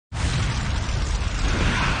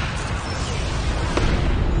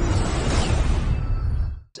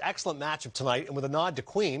Excellent matchup tonight, and with a nod to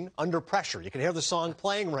Queen, Under Pressure. You can hear the song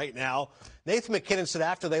playing right now. Nathan McKinnon said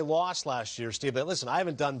after they lost last year, Steve, but listen, I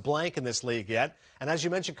haven't done blank in this league yet. And as you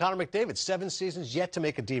mentioned, Connor McDavid, 7 seasons yet to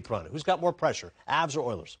make a deep run. Who's got more pressure, Avs or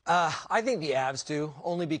Oilers? I think the Avs do,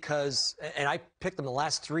 only because, and I picked them the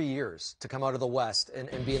last 3 years to come out of the West and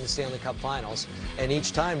be in the Stanley Cup Finals. And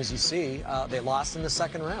each time, as you see, they lost in the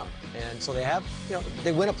second round. And so they have,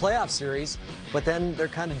 they win a playoff series, but then they're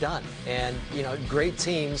kind of done. And, great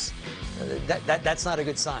teams, that's not a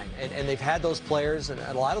good sign. And they've had those players, and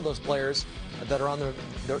a lot of those players that are on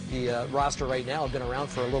the roster right now have been around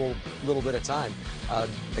for a little bit of time,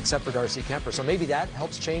 except for Darcy Kemper. So maybe that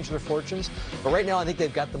helps change their fortunes. But right now, I think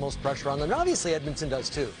they've got the most pressure on them. And obviously, Edmonton does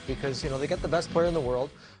too, because they got the best player in the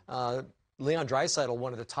world. Leon Draisaitl,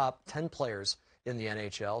 one of the top 10 players in the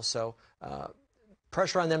NHL. So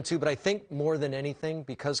pressure on them too. But I think more than anything,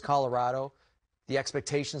 because Colorado, the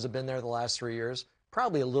expectations have been there the last 3 years,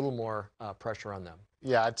 probably a little more pressure on them.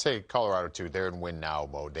 Yeah, I'd say Colorado, too. They're in win-now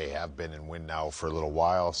mode. They have been in win-now for a little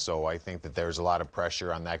while, so I think that there's a lot of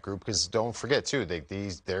pressure on that group because don't forget, too,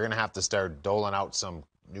 they're going to have to start doling out some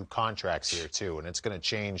new contracts here, too, and it's going to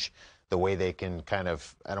change the way they can kind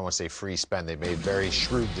of, I don't want to say free spend. They've made very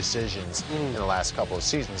shrewd decisions in the last couple of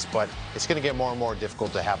seasons, but it's going to get more and more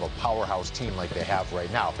difficult to have a powerhouse team like they have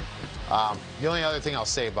right now. The only other thing I'll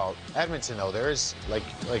say about Edmonton, though, there is, like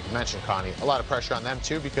you mentioned, Connie, a lot of pressure on them,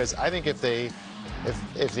 too, because I think if the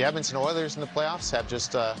Edmonton Oilers in the playoffs have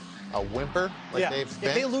just a whimper like they've been.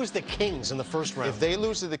 If they lose the Kings in the first round. If they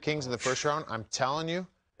lose to the Kings in the first round, I'm telling you,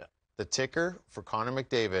 the ticker for Connor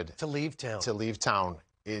McDavid to leave town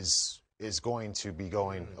is going to be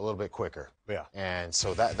going a little bit quicker. Yeah. And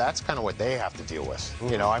so that's kind of what they have to deal with.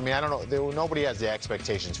 I mean, I don't know. Nobody has the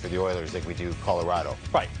expectations for the Oilers like we do Colorado.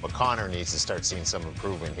 Right. But Connor needs to start seeing some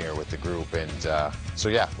improvement here with the group. And so,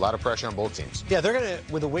 yeah, a lot of pressure on both teams. Yeah, they're going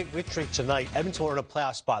to, with a win streak tonight, Edmonton will earn a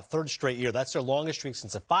playoff spot, 3rd straight year. That's their longest streak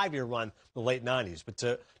since a 5-year run in the late 90s. But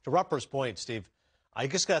to Rupper's point, Steve, I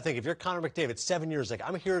just got to think, if you're Connor McDavid, 7 years,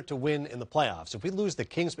 I'm here to win in the playoffs. If we lose the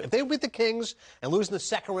Kings, if they beat the Kings and lose in the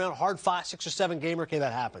second round, hard 5, 6, or 7 gamer, okay,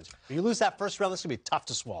 that happens. If you lose that first round, this is going to be tough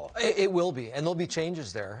to swallow. It will be, and there'll be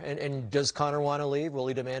changes there. And does Connor want to leave? Will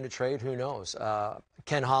he demand a trade? Who knows?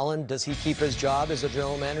 Ken Holland, does he keep his job as a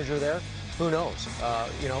general manager there? Who knows?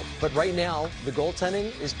 But right now, the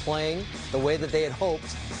goaltending is playing the way that they had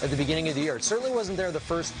hoped at the beginning of the year. It certainly wasn't there the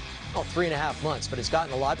first 3.5 months, but it's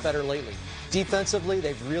gotten a lot better lately. Defensively,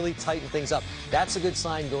 they've really tightened things up. That's a good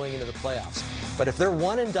sign going into the playoffs. But if they're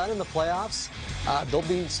one and done in the playoffs, there'll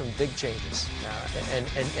be some big changes.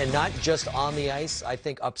 And not just on the ice, I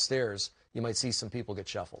think upstairs, you might see some people get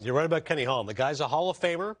shuffled. You're right about Kenny Holland. The guy's a Hall of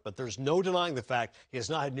Famer, but there's no denying the fact he has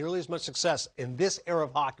not had nearly as much success in this era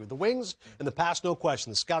of hockey. With the Wings, in the past, no question.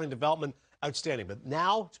 The scouting development, outstanding. But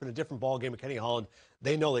now, it's been a different ballgame with Kenny Holland.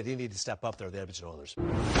 They know that they need to step up there, the Edmonton Oilers.